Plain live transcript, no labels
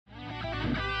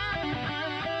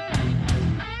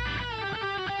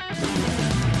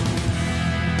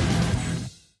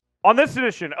On this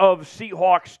edition of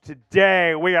Seahawks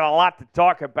Today, we got a lot to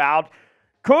talk about.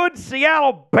 Could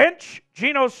Seattle bench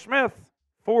Geno Smith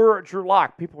for Drew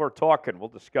Lock? People are talking. We'll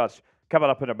discuss coming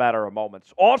up in a matter of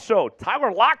moments. Also,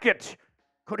 Tyler Lockett,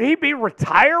 could he be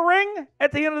retiring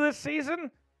at the end of this season?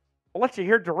 I'll let you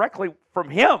hear directly from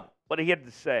him what he had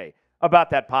to say about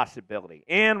that possibility.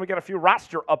 And we got a few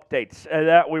roster updates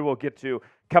that we will get to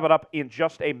coming up in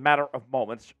just a matter of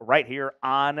moments right here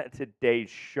on today's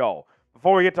show.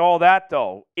 Before we get to all that,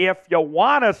 though, if you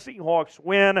want a Seahawks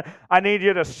win, I need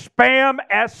you to spam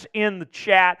S in the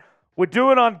chat. We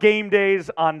do it on game days,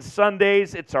 on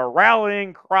Sundays. It's our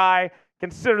rallying cry.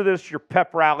 Consider this your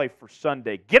pep rally for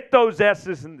Sunday. Get those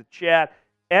S's in the chat.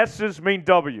 S's mean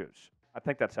W's. I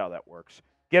think that's how that works.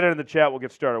 Get it in the chat. We'll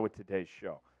get started with today's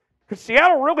show. Could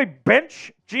Seattle really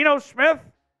bench Geno Smith?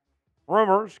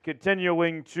 Rumors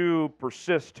continuing to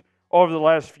persist over the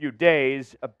last few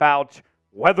days about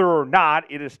whether or not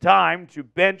it is time to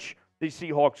bench the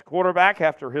Seahawks quarterback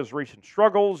after his recent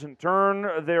struggles and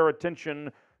turn their attention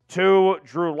to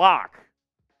Drew Lock.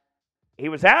 He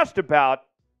was asked about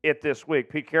it this week.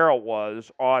 Pete Carroll was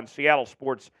on Seattle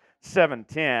Sports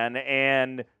 710,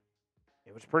 and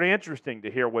it was pretty interesting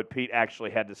to hear what Pete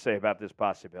actually had to say about this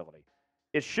possibility.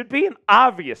 It should be an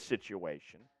obvious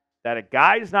situation that a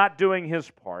guy's not doing his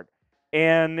part,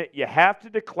 and you have to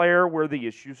declare where the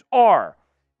issues are.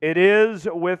 It is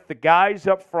with the guys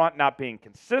up front not being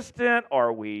consistent.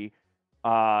 Are we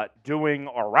doing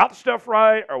our route stuff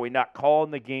right? Are we not calling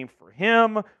the game for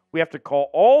him? We have to call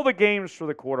all the games for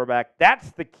the quarterback.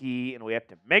 That's the key, and we have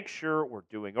to make sure we're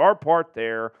doing our part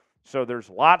there. So there's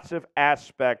lots of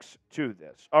aspects to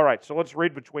this. All right, so let's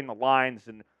read between the lines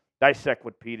and dissect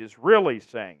what Pete is really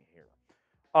saying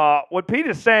here. What Pete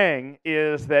is saying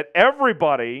is that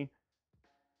everybody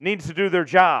needs to do their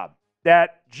job,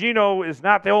 that Geno is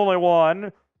not the only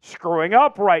one screwing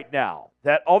up right now,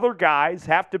 that other guys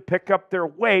have to pick up their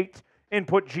weight and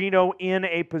put Geno in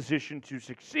a position to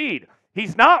succeed.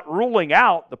 He's not ruling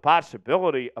out the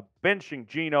possibility of benching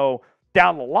Geno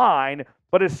down the line,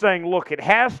 but is saying, look, it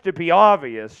has to be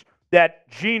obvious that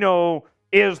Geno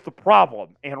is the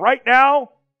problem. And right now,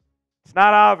 it's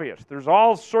not obvious. There's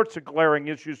all sorts of glaring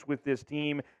issues with this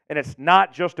team, and it's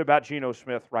not just about Geno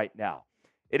Smith right now.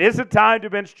 It isn't time to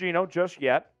bench Geno just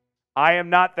yet. I am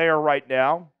not there right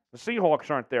now. The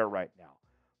Seahawks aren't there right now.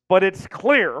 But it's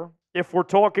clear, if we're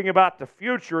talking about the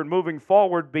future and moving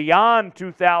forward beyond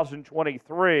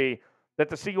 2023, that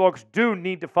the Seahawks do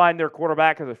need to find their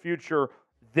quarterback of the future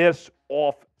this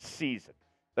off-season.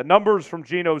 The numbers from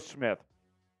Geno Smith,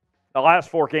 the last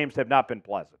 4 games have not been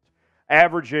pleasant.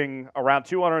 Averaging around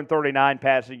 239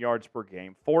 passing yards per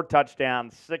game, 4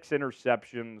 touchdowns, 6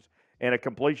 interceptions, and a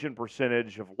completion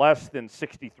percentage of less than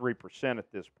 63%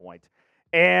 at this point.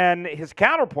 And his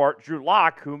counterpart, Drew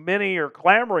Lock, who many are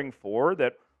clamoring for,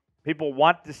 that people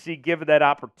want to see given that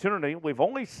opportunity, we've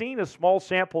only seen a small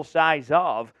sample size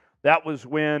of. That was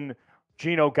when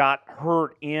Geno got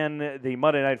hurt in the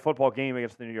Monday Night Football game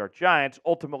against the New York Giants.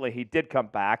 Ultimately, he did come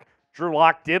back. Drew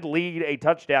Lock did lead a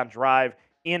touchdown drive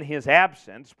in his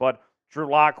absence, but Drew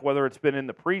Lock, whether it's been in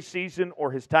the preseason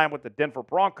or his time with the Denver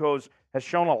Broncos, has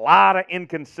shown a lot of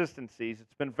inconsistencies.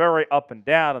 It's been very up and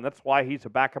down, and that's why he's a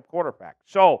backup quarterback.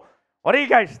 So, what do you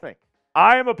guys think?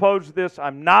 I am opposed to this.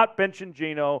 I'm not benching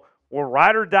Geno. We'll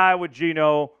ride or die with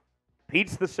Geno.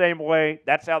 Pete's the same way.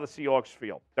 That's how the Seahawks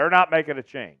feel. They're not making a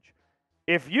change.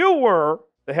 If you were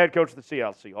the head coach of the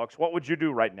Seattle Seahawks, what would you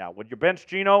do right now? Would you bench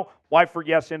Geno? Why for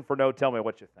yes, in for no? Tell me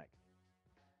what you think.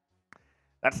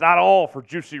 That's not all for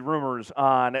juicy rumors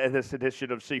on this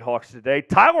edition of Seahawks Today.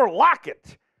 Tyler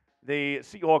Lockett, the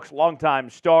Seahawks' longtime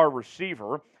star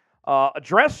receiver,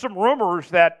 addressed some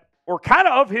rumors that were kind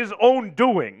of his own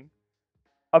doing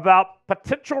about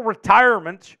potential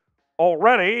retirement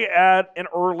already at an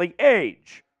early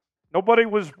age. Nobody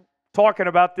was talking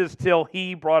about this till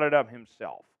he brought it up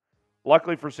himself.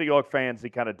 Luckily for Seahawks fans, he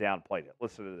kind of downplayed it.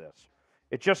 Listen to this.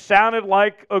 It just sounded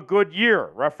like a good year,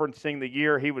 referencing the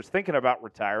year he was thinking about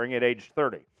retiring at age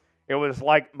 30. It was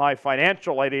like my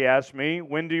financial lady asked me,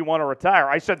 when do you want to retire?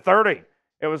 I said 30.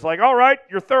 It was like, all right,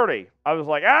 you're 30. I was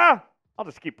like, I'll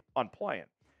just keep on playing.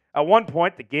 At one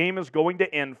point, the game is going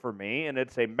to end for me, and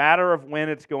it's a matter of when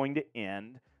it's going to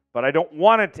end, but I don't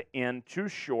want it to end too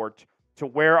short to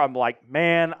where I'm like,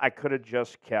 man, I could have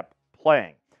just kept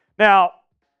playing. Now,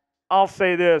 I'll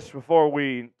say this before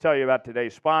we tell you about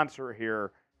today's sponsor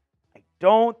here. I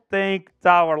don't think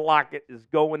Tyler Lockett is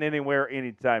going anywhere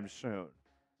anytime soon.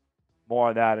 More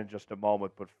on that in just a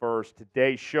moment. But first,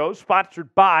 today's show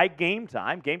sponsored by Game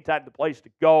Time. Game Time, the place to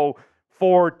go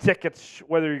for tickets,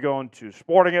 whether you're going to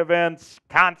sporting events,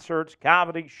 concerts,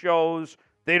 comedy shows,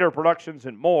 theater productions,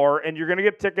 and more. And you're going to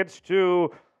get tickets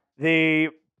to the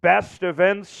best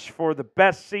events for the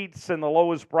best seats and the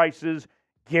lowest prices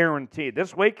guaranteed.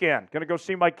 This weekend, going to go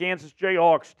see my Kansas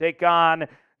Jayhawks take on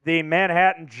the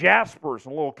Manhattan Jaspers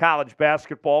in a little college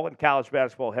basketball in college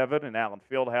basketball heaven in Allen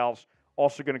Fieldhouse.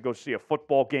 Also going to go see a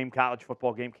football game, college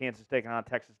football game, Kansas taking on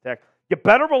Texas Tech. You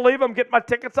better believe I'm getting my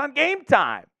tickets on Game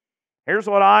Time. Here's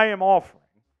what I am offering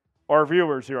our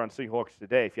viewers here on Seahawks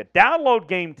Today. If you download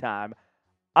Game Time,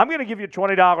 I'm going to give you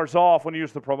 $20 off when you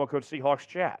use the promo code Seahawks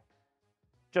Chat,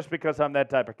 just because I'm that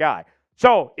type of guy.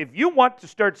 So if you want to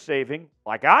start saving,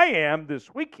 like I am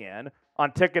this weekend,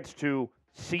 on tickets to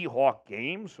Seahawk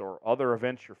games or other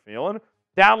events you're feeling,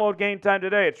 download Game Time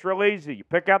today. It's real easy. You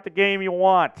pick out the game you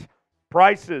want.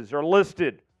 Prices are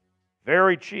listed.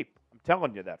 Very cheap. I'm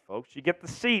telling you that, folks. You get the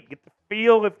seat, get the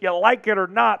feel if you like it or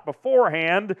not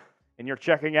beforehand, and you're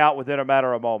checking out within a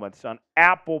matter of moments on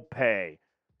Apple Pay,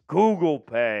 Google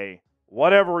Pay,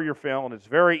 whatever you're feeling. It's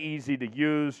very easy to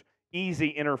use,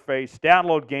 easy interface.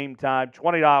 Download Game Time,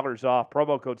 $20 off,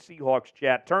 promo code Seahawks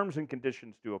Chat. Terms and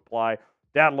conditions do apply.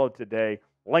 Download today.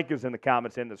 Link is in the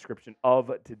comments and description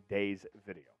of today's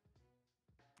video.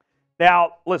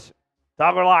 Now, listen,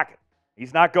 Tyler Lockett,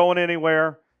 he's not going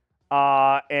anywhere.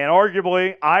 And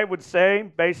arguably, I would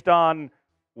say, based on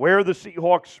where the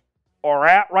Seahawks are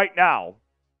at right now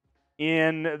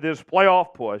in this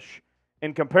playoff push,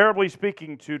 and comparably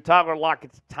speaking to Tyler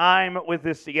Lockett's time with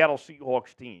this Seattle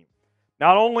Seahawks team,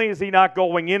 not only is he not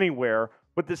going anywhere,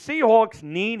 but the Seahawks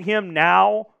need him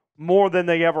now more than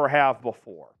they ever have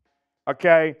before.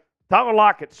 Okay? Tyler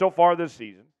Lockett, so far this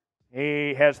season,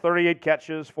 he has 38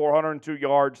 catches, 402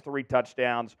 yards, 3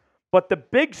 touchdowns. But the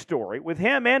big story with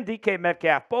him and DK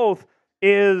Metcalf both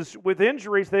is with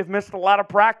injuries, they've missed a lot of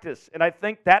practice. And I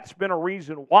think that's been a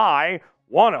reason why,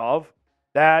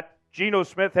 that Geno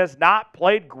Smith has not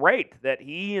played great, that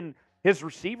he and his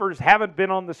receivers haven't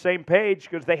been on the same page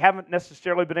because they haven't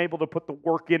necessarily been able to put the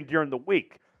work in during the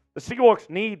week. The Seahawks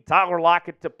need Tyler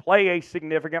Lockett to play a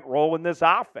significant role in this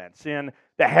offense and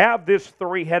to have this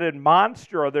three-headed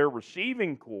monster of their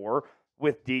receiving core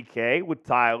with DK, with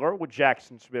Tyler, with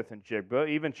Jaxon, Smith-Njigba,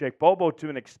 even Jake Bobo to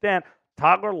an extent.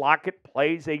 Tyler Lockett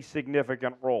plays a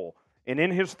significant role. And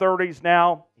in his 30s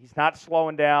now, he's not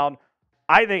slowing down.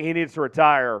 I think he needs to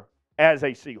retire as a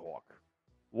Seahawk.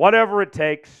 Whatever it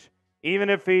takes, even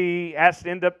if he has to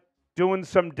end up doing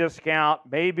some discount,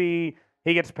 maybe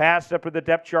he gets passed up in the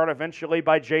depth chart eventually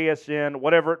by JSN,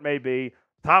 whatever it may be.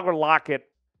 Tyler Lockett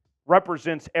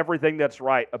represents everything that's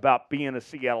right about being a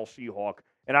Seattle Seahawk,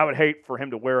 and I would hate for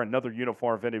him to wear another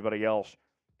uniform of anybody else.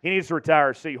 He needs to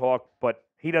retire as Seahawk, but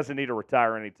he doesn't need to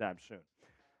retire anytime soon.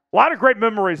 A lot of great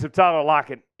memories of Tyler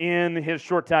Lockett in his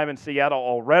short time in Seattle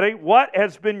already. What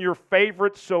has been your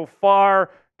favorite so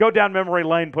far? Go down memory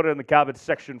lane, put it in the comments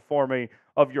section for me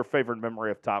of your favorite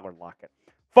memory of Tyler Lockett.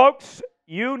 Folks,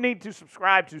 you need to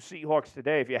subscribe to Seahawks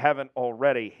Today if you haven't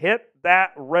already. Hit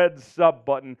that red sub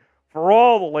button for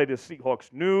all the latest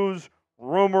Seahawks news,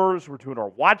 rumors. We're doing our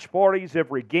watch parties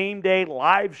every game day,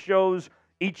 live shows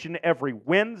each and every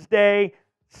Wednesday.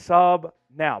 Sub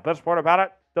now. Best part about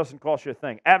it, doesn't cost you a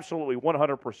thing. Absolutely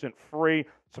 100% free.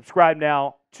 Subscribe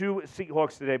now to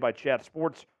Seahawks Today by Chat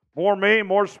Sports. More me,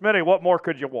 more Smitty. What more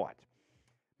could you want?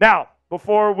 Now,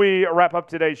 before we wrap up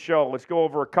today's show, let's go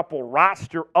over a couple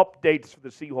roster updates for the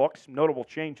Seahawks. Some notable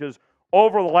changes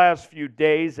over the last few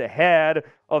days ahead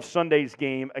of Sunday's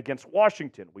game against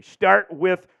Washington. We start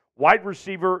with wide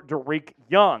receiver Dareke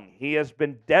Young. He has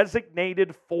been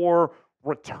designated for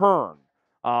return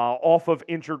off of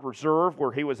injured reserve,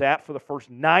 where he was at for the first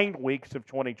 9 weeks of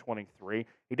 2023.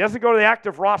 He doesn't go to the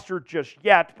active roster just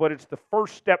yet, but it's the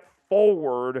first step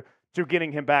forward to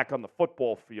getting him back on the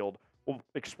football field. We'll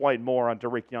explain more on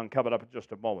Dareke Young coming up in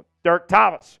just a moment. Drake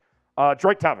Thomas,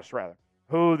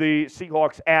 who the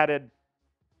Seahawks added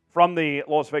from the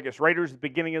Las Vegas Raiders at the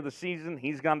beginning of the season.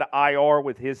 He's gone to IR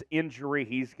with his injury.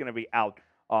 He's going to be out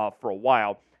for a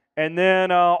while. And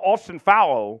then Austin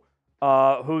Faoliu,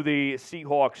 who the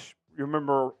Seahawks, you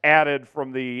remember, added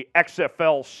from the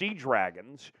XFL Sea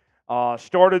Dragons,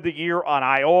 started the year on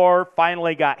IR,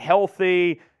 finally got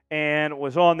healthy, and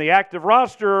was on the active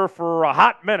roster for a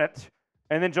hot minute,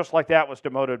 and then just like that was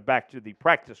demoted back to the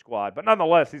practice squad. But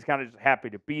nonetheless, he's kind of just happy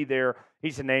to be there.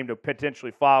 He's a name to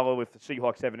potentially follow if the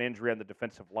Seahawks have an injury on the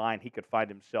defensive line. He could find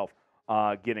himself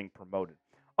getting promoted.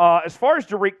 As far as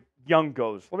Dareke Young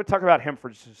goes, let me talk about him for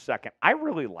just a second. I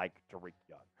really like Dareke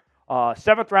Young.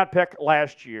 7th-round pick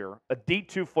last year, a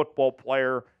D2 football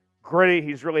player, gritty.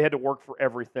 He's really had to work for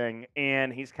everything,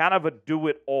 and he's kind of a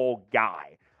do-it-all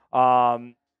guy.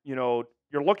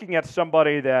 you're looking at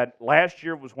somebody that last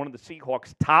year was one of the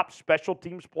Seahawks' top special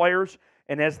teams players,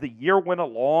 and as the year went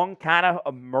along, kind of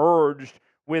emerged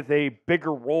with a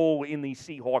bigger role in the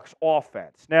Seahawks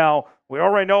offense. Now, we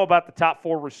already know about the top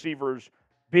 4 receivers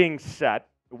being set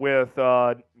with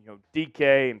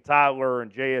DK and Tyler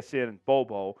and JSN and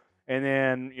Bobo. And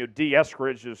then D.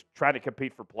 Eskridge is trying to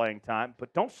compete for playing time.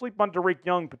 But don't sleep on Dareke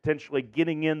Young potentially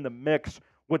getting in the mix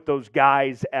with those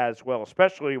guys as well,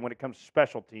 especially when it comes to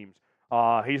special teams.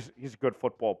 He's a good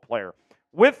football player.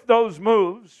 With those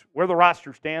moves, where the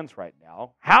roster stands right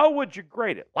now, how would you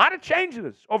grade it? A lot of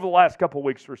changes over the last couple of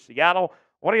weeks for Seattle.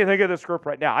 What do you think of this group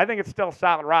right now? I think it's still a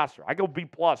solid roster. I go B+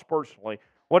 personally.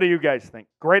 What do you guys think?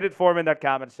 Grade it for me in that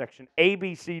comment section. A,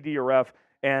 B, C, D, or F,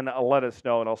 and let us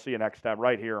know. And I'll see you next time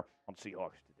right here on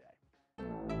Seahawks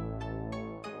Today.